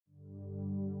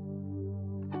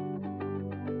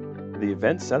The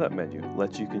Event Setup menu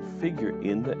lets you configure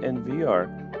in the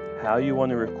NVR how you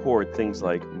want to record things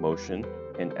like motion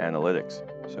and analytics.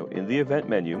 So in the Event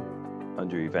menu,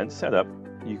 under Event Setup,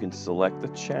 you can select the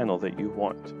channel that you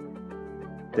want.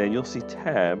 Then you'll see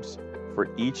tabs for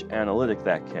each analytic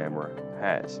that camera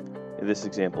has. In this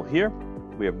example here,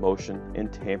 we have motion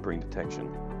and tampering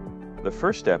detection. The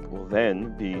first step will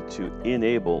then be to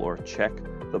enable or check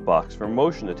the box for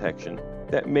motion detection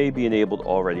that may be enabled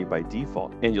already by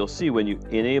default. And you'll see when you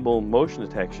enable motion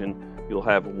detection, you'll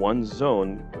have one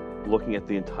zone looking at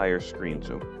the entire screen.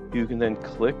 So you can then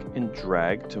click and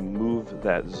drag to move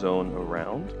that zone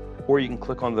around, or you can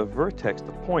click on the vertex,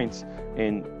 the points,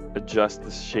 and adjust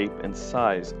the shape and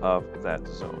size of that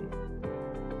zone.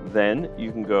 Then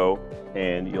you can go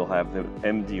and you'll have the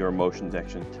MD or motion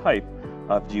detection type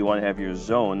of, do you want to have your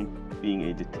zone being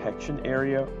a detection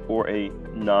area or a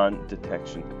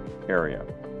non-detection area.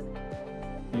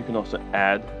 You can also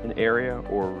add an area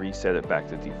or reset it back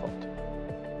to default.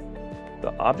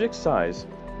 The object size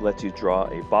lets you draw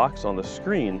a box on the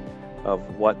screen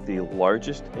of what the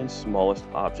largest and smallest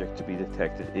object to be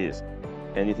detected is.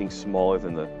 Anything smaller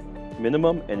than the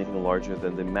minimum, anything larger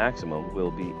than the maximum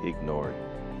will be ignored.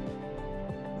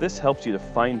 This helps you to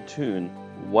fine-tune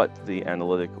what the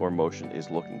analytic or motion is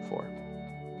looking for.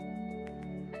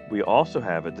 We also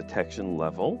have a detection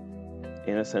level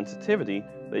and a sensitivity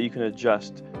that you can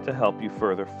adjust to help you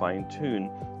further fine-tune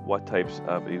what types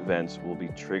of events will be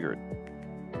triggered.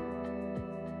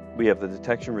 We have the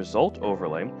detection result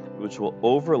overlay, which will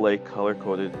overlay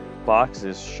color-coded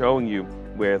boxes showing you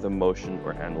where the motion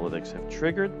or analytics have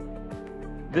triggered.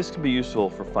 This can be useful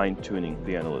for fine-tuning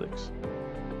the analytics.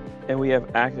 And we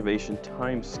have activation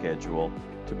time schedule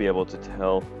to be able to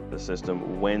tell the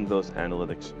system when those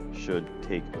analytics should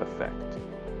take effect.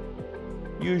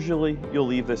 Usually you'll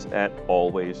leave this at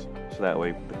always, so that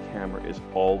way the camera is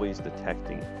always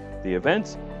detecting the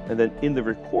events, and then in the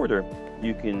recorder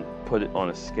you can put it on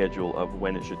a schedule of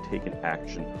when it should take an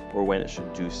action or when it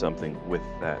should do something with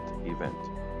that event.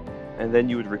 And then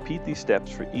you would repeat these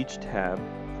steps for each tab,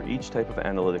 for each type of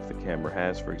analytic the camera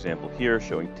has. For example, here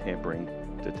showing tampering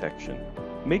detection.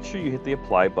 Make sure you hit the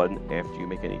apply button after you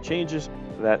make any changes.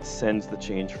 That sends the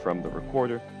change from the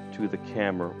recorder to the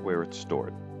camera where it's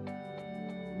stored.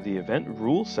 The event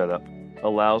rule setup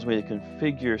allows me to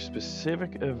configure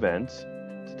specific events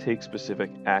to take specific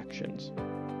actions.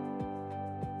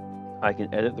 I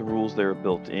can edit the rules that are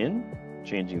built in,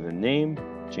 changing the name,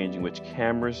 changing which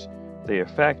cameras they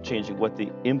affect, changing what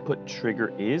the input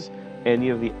trigger is, any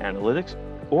of the analytics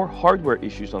or hardware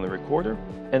issues on the recorder,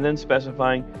 and then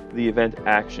specifying the event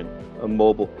action, a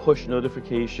mobile push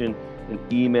notification, an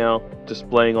email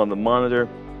displaying on the monitor,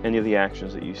 any of the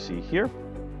actions that you see here.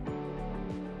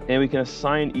 And we can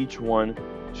assign each one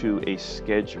to a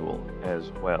schedule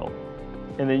as well.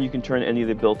 And then you can turn any of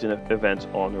the built-in events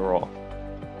on or off.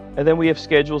 And then we have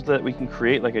schedules that we can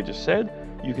create, like I just said.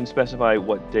 You can specify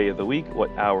what day of the week, what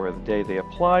hour of the day they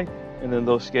apply, and then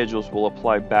those schedules will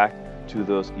apply back to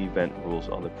those event rules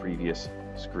on the previous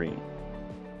screen.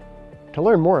 To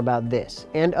learn more about this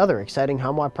and other exciting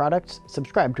Hanwha products,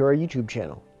 subscribe to our YouTube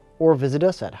channel or visit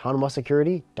us at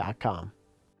hanwhasecurity.com.